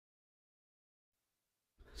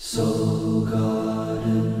Soul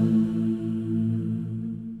Garden.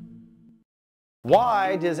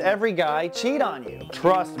 Why does every guy cheat on you?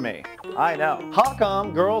 Trust me, I know. How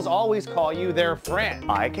come girls always call you their friend?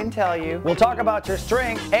 I can tell you. We'll talk about your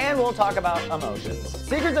strengths and we'll talk about emotions.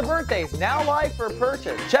 Secrets of Birthdays, now live for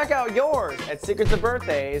purchase. Check out yours at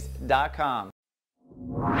secretsofbirthdays.com.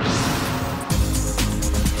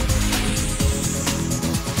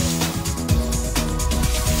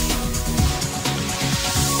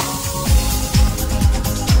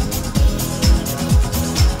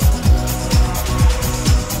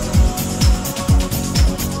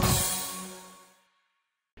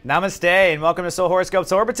 Namaste and welcome to Soul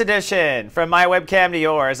Horoscopes Orbits Edition. From my webcam to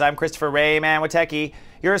yours, I'm Christopher Witecki,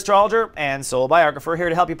 your astrologer and soul biographer, here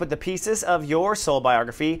to help you put the pieces of your soul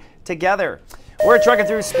biography together. We're trucking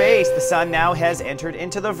through space. The sun now has entered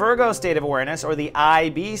into the Virgo state of awareness, or the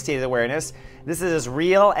IB state of awareness. This is as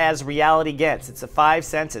real as reality gets. It's the five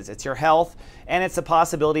senses. It's your health, and it's the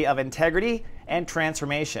possibility of integrity and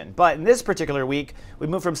transformation. But in this particular week, we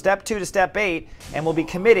move from step 2 to step 8, and we'll be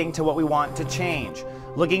committing to what we want to change.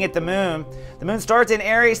 Looking at the moon starts in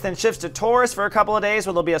Aries, then shifts to Taurus for a couple of days,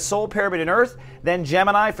 where there'll be a soul pyramid in Earth, then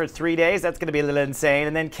Gemini for 3 days. That's going to be a little insane.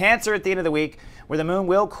 And then Cancer at the end of the week, where the moon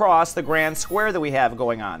will cross the grand square that we have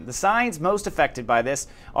going on. The signs most affected by this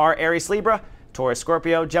are Aries, Libra, Taurus,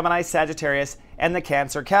 Scorpio, Gemini, Sagittarius, and the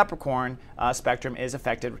Cancer, Capricorn spectrum is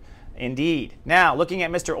affected indeed. Now, looking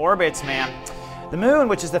at Mr. Orbits, man. The moon,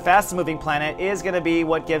 which is the fastest moving planet, is going to be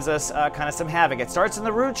what gives us kind of some havoc. It starts in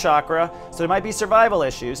the root chakra, so there might be survival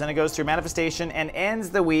issues, and it goes through manifestation and ends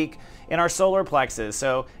the week in our solar plexus,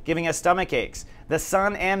 so giving us stomach aches. The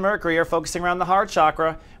sun and Mercury are focusing around the heart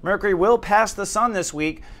chakra. Mercury will pass the sun this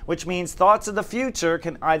week, which means thoughts of the future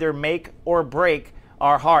can either make or break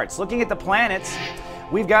our hearts. Looking at the planets,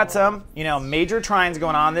 we've got some, major trines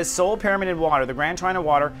going on. This soul pyramid in water, the grand trine of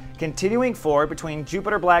water, continuing forward between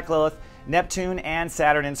Jupiter, Black Lilith, Neptune, and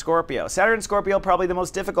Saturn in Scorpio. Saturn in Scorpio, probably the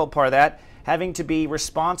most difficult part of that, having to be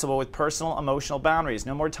responsible with personal emotional boundaries.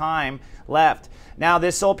 No more time left. Now,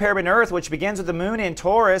 this soul pyramid in Earth, which begins with the moon in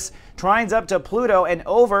Taurus, trines up to Pluto and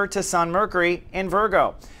over to Sun Mercury in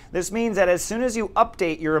Virgo. This means that as soon as you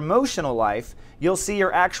update your emotional life, you'll see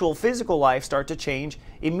your actual physical life start to change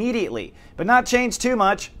immediately. But not change too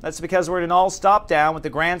much. That's because we're in an all stop down with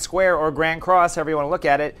the grand square or grand cross, however you want to look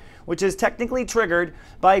at it, which is technically triggered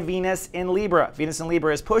by Venus in Libra. Venus in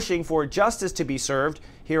Libra is pushing for justice to be served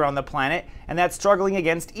here on the planet, and that's struggling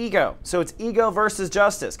against ego. So it's ego versus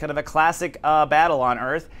justice, kind of a classic battle on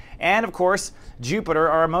Earth. And of course, Jupiter,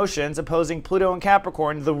 our emotions, opposing Pluto and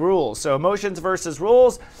Capricorn, the rules. So emotions versus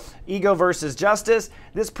rules, ego versus justice.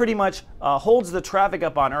 This pretty much holds the traffic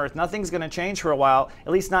up on Earth. Nothing's going to change for a while,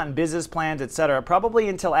 at least not in business plans, etc. Probably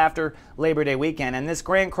until after Labor Day weekend. And this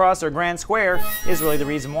grand cross or grand square is really the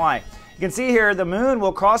reason why. You can see here the moon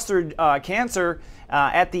will cross through Cancer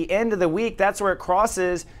at the end of the week. That's where it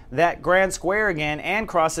crosses that grand square again and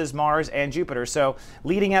crosses Mars and Jupiter. So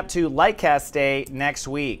leading up to Lightcast Day next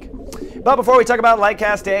week. But before we talk about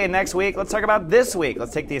Lightcast Day and next week, let's talk about this week.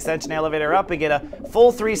 Let's take the Ascension elevator up and get a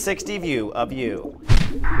full 360 view of you.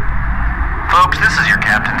 Folks, this is your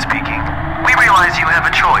captain speaking. We realize you have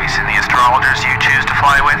a choice in the astrologers you choose to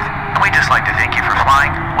fly with, and we'd just like to thank you for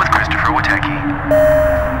flying with Christopher Witecki.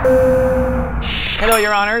 Hello,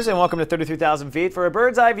 your honors, and welcome to 33,000 feet for a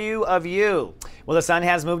bird's eye view of you. Well, the sun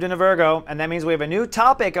has moved into Virgo, and that means we have a new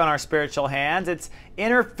topic on our spiritual hands. It's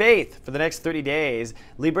inner faith for the next 30 days.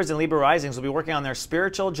 Libras and Libra risings will be working on their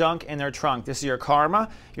spiritual junk in their trunk. This is your karma,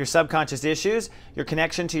 your subconscious issues, your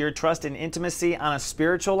connection to your trust and intimacy on a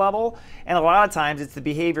spiritual level. And a lot of times it's the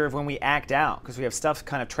behavior of when we act out, because we have stuff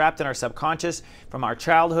kind of trapped in our subconscious from our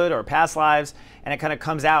childhood or past lives, and it kind of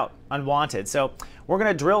comes out unwanted. So we're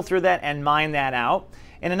going to drill through that and mine that out.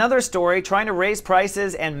 In another story, trying to raise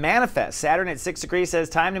prices and manifest. Saturn at 6 degrees says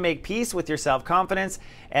time to make peace with your self-confidence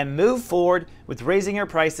and move forward with raising your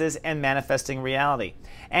prices and manifesting reality.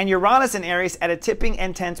 And Uranus in Aries at a tipping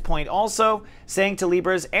and tense point also, saying to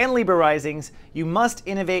Libras and Libra risings, you must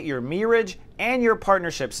innovate your marriage and your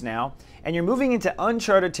partnerships now. And you're moving into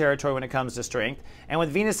uncharted territory when it comes to strength. And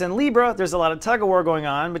with Venus in Libra, there's a lot of tug-of-war going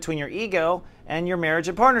on between your ego and your marriage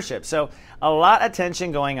and partnership. So a lot of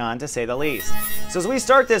tension going on, to say the least. So as we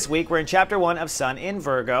start this week, we're in chapter 1 of Sun in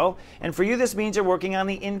Virgo. And for you, this means you're working on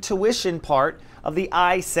the intuition part of the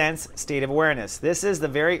I sense state of awareness. This is the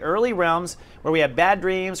very early realms where we have bad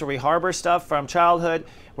dreams, where we harbor stuff from childhood,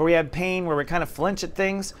 where we have pain, where we kind of flinch at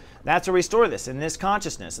things. That's where we store this, in this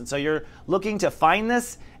consciousness. And so you're looking to find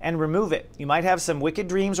this and remove it. You might have some wicked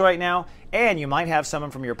dreams right now, and you might have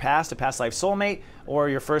someone from your past, a past life soulmate, or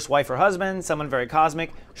your first wife or husband, someone very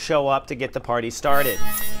cosmic, show up to get the party started.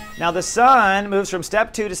 Now the sun moves from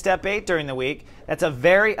step 2 to step 8 during the week. That's a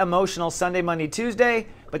very emotional Sunday, Monday, Tuesday,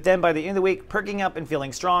 but then by the end of the week, perking up and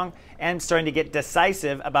feeling strong and starting to get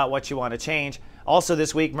decisive about what you want to change. Also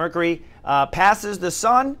this week, Mercury passes the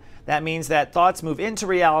sun. That means that thoughts move into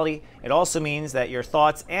reality. It also means that your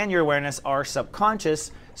thoughts and your awareness are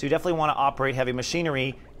subconscious, so you definitely want to operate heavy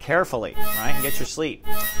machinery carefully, right, and get your sleep.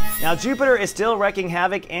 Now Jupiter is still wreaking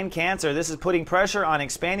havoc in Cancer. This is putting pressure on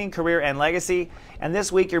expanding career and legacy, and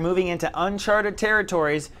this week you're moving into uncharted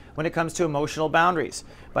territories when it comes to emotional boundaries.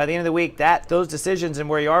 By the end of the week, those decisions and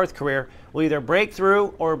where you are with career will either break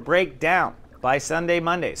through or break down by Sunday,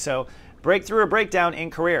 Monday. So breakthrough or breakdown in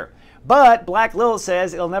career. But Black Lilith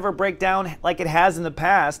says it'll never break down like it has in the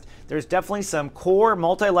past. There's definitely some core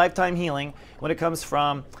multi-lifetime healing when it comes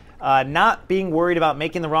from not being worried about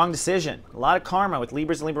making the wrong decision. A lot of karma with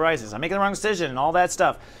Libras and Libra risings. I'm making the wrong decision and all that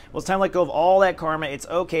stuff. Well, it's time to let go of all that karma. It's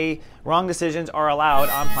okay. Wrong decisions are allowed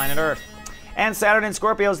on planet Earth. And Saturn in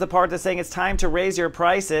Scorpio is the part that's saying it's time to raise your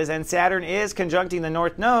prices, and Saturn is conjuncting the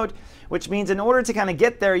North Node, which means in order to kind of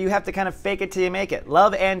get there, you have to kind of fake it till you make it.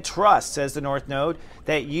 Love and trust, says the North Node,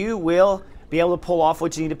 that you will be able to pull off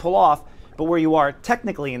what you need to pull off, but where you are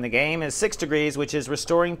technically in the game is 6 degrees, which is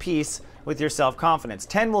restoring peace with your self-confidence.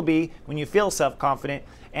 10 will be when you feel self-confident,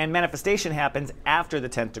 and manifestation happens after the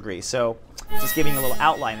 10th degree. So just giving a little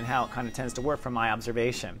outline on how it kind of tends to work from my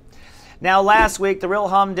observation. Now last week, the real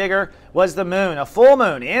humdinger was the moon, a full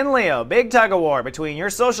moon in Leo. Big tug of war between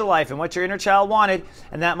your social life and what your inner child wanted,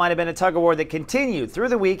 and that might have been a tug of war that continued through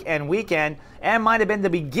the week and weekend and might have been the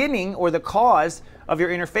beginning or the cause of your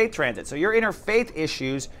interfaith transit. So your interfaith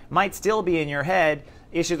issues might still be in your head,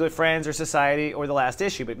 issues with friends or society or the last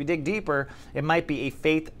issue, but if we dig deeper, it might be a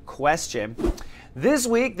faith question. This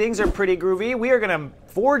week, things are pretty groovy. We are going to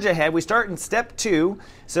forge ahead. We start in step 2.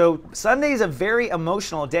 So Sunday is a very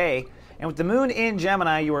emotional day. And with the moon in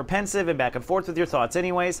Gemini, you were pensive and back and forth with your thoughts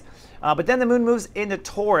anyways. But then the moon moves into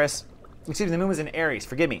Taurus. Excuse me, the moon was in Aries.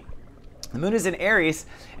 Forgive me. The moon is in Aries,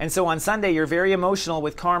 and so on Sunday you're very emotional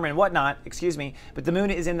with karma and whatnot, excuse me, but the moon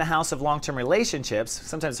is in the house of long-term relationships.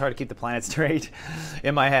 Sometimes it's hard to keep the planets straight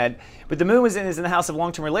in my head. But the moon is in the house of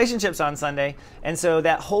long-term relationships on Sunday, and so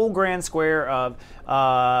that whole grand square of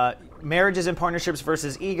marriages and partnerships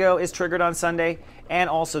versus ego is triggered on Sunday, and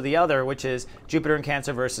also the other, which is Jupiter in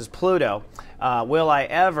Cancer versus Pluto. Will I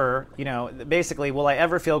ever, basically, will I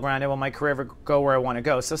ever feel grounded? Will my career ever go where I want to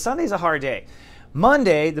go? So Sunday's a hard day.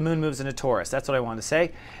 Monday, the moon moves into Taurus. That's what I wanted to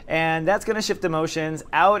say. And that's going to shift emotions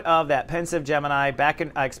out of that pensive Gemini,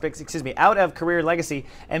 out of career legacy,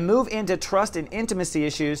 and move into trust and intimacy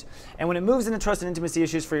issues. And when it moves into trust and intimacy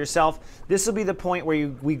issues for yourself, this will be the point where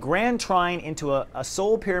we grand trine into a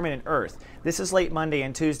soul pyramid in Earth. This is late Monday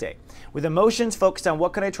and Tuesday. With emotions focused on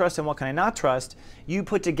what can I trust and what can I not trust, you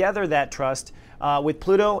put together that trust with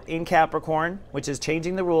Pluto in Capricorn, which is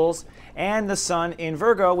changing the rules, and the Sun in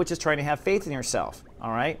Virgo, which is trying to have faith in yourself. All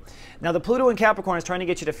right. Now the Pluto in Capricorn is trying to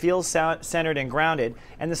get you to feel centered and grounded,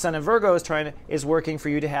 and the Sun in Virgo is working for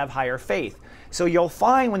you to have higher faith. So you'll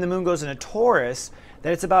find when the moon goes into Taurus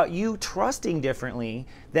that it's about you trusting differently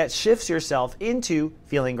that shifts yourself into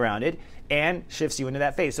feeling grounded and shifts you into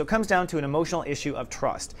that phase. So it comes down to an emotional issue of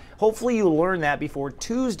trust. Hopefully you learn that before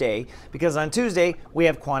Tuesday, because on Tuesday we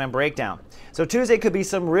have quantum breakdown. So Tuesday could be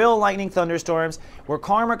some real lightning thunderstorms where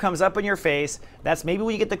karma comes up in your face. That's maybe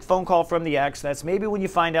when you get the phone call from the ex. That's maybe when you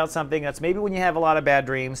find out something. That's maybe when you have a lot of bad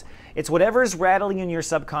dreams. It's whatever is rattling in your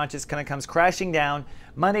subconscious kind of comes crashing down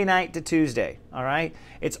Monday night to Tuesday, all right?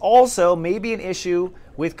 It's also maybe an issue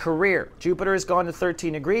with career. Jupiter has gone to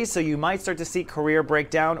 13 degrees, so you might start to see career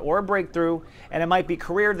breakdown or breakthrough, and it might be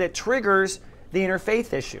career that triggers the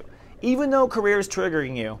interfaith issue. Even though career is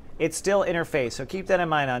triggering you, it's still interfaith, so keep that in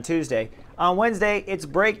mind on Tuesday. On Wednesday, it's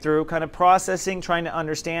breakthrough, kind of processing, trying to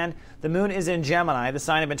understand. The moon is in Gemini, the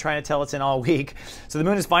sign I've been trying to tell it's in all week. So the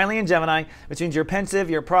moon is finally in Gemini, which means you're pensive,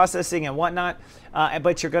 you're processing and whatnot,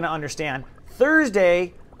 but you're going to understand.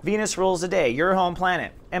 Thursday, Venus rules the day, your home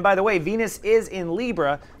planet. And by the way, Venus is in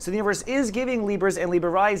Libra, so the universe is giving Libras and Libra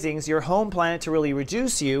risings your home planet to really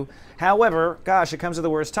reduce you. However, gosh, it comes at the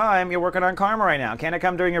worst time. You're working on karma right now. Can it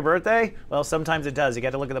come during your birthday? Well, sometimes it does. You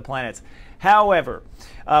got to look at the planets. However,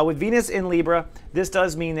 with Venus in Libra, this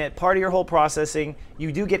does mean that part of your whole processing,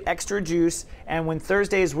 you do get extra juice, and when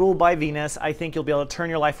Thursday is ruled by Venus, I think you'll be able to turn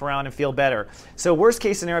your life around and feel better. So worst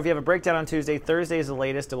case scenario, if you have a breakdown on Tuesday, Thursday is the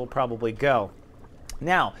latest it will probably go.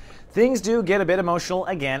 Now, things do get a bit emotional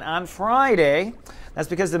again on Friday. That's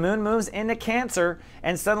because the moon moves into Cancer,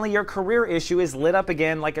 and suddenly your career issue is lit up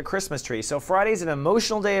again like a Christmas tree. So Friday's an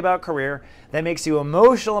emotional day about career that makes you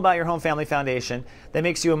emotional about your home family foundation, that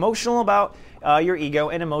makes you emotional about your ego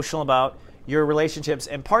and emotional about your relationships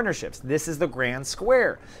and partnerships. This is the grand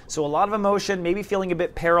square. So a lot of emotion, maybe feeling a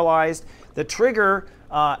bit paralyzed. The trigger,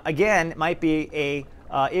 again, might be a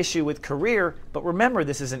issue with career, but remember,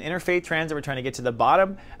 this is an interfaith transit. We're trying to get to the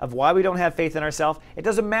bottom of why we don't have faith in ourselves. It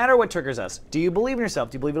doesn't matter what triggers us. Do you believe in yourself?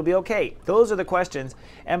 Do you believe it'll be okay? Those are the questions.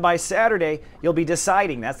 And by Saturday, you'll be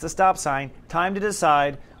deciding. That's the stop sign. Time to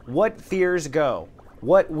decide what fears go,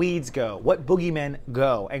 what weeds go, what boogeymen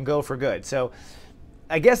go, and go for good. So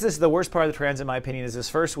I guess this is the worst part of the transit, in my opinion, is this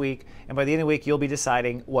first week. And by the end of the week, you'll be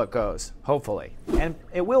deciding what goes, hopefully. And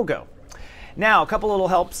it will go. Now, a couple little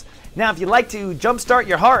helps. Now, if you'd like to jumpstart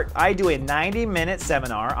your heart, I do a 90-minute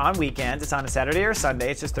seminar on weekends. It's on a Saturday or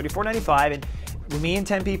Sunday. It's just $34.95. And with me and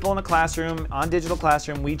 10 people in a classroom, on digital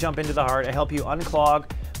classroom, we jump into the heart. I help you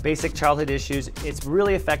unclog basic childhood issues. It's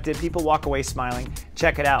really effective. People walk away smiling.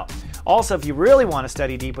 Check it out. Also, if you really want to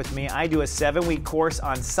study deep with me, I do a 7-week course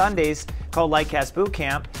on Sundays called Lightcast Boot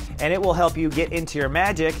Camp, and it will help you get into your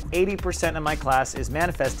magic. 80% of my class is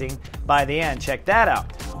manifesting by the end. Check that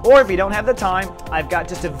out. Or if you don't have the time, I've got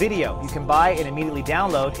just a video you can buy and immediately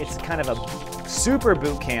download. It's kind of a super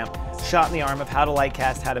boot camp, shot in the arm of how to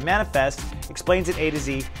lightcast, how to manifest, explains it A to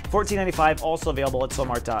Z. $14.95, also available at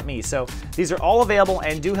soulmart.me. So these are all available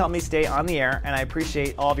and do help me stay on the air, and I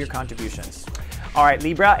appreciate all of your contributions. All right,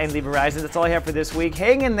 Libra and Libra Rising, that's all I have for this week.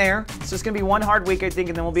 Hang in there. It's just going to be one hard week, I think,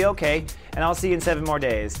 and then we'll be okay. And I'll see you in 7 more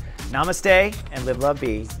days. Namaste, and live, love,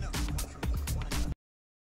 be.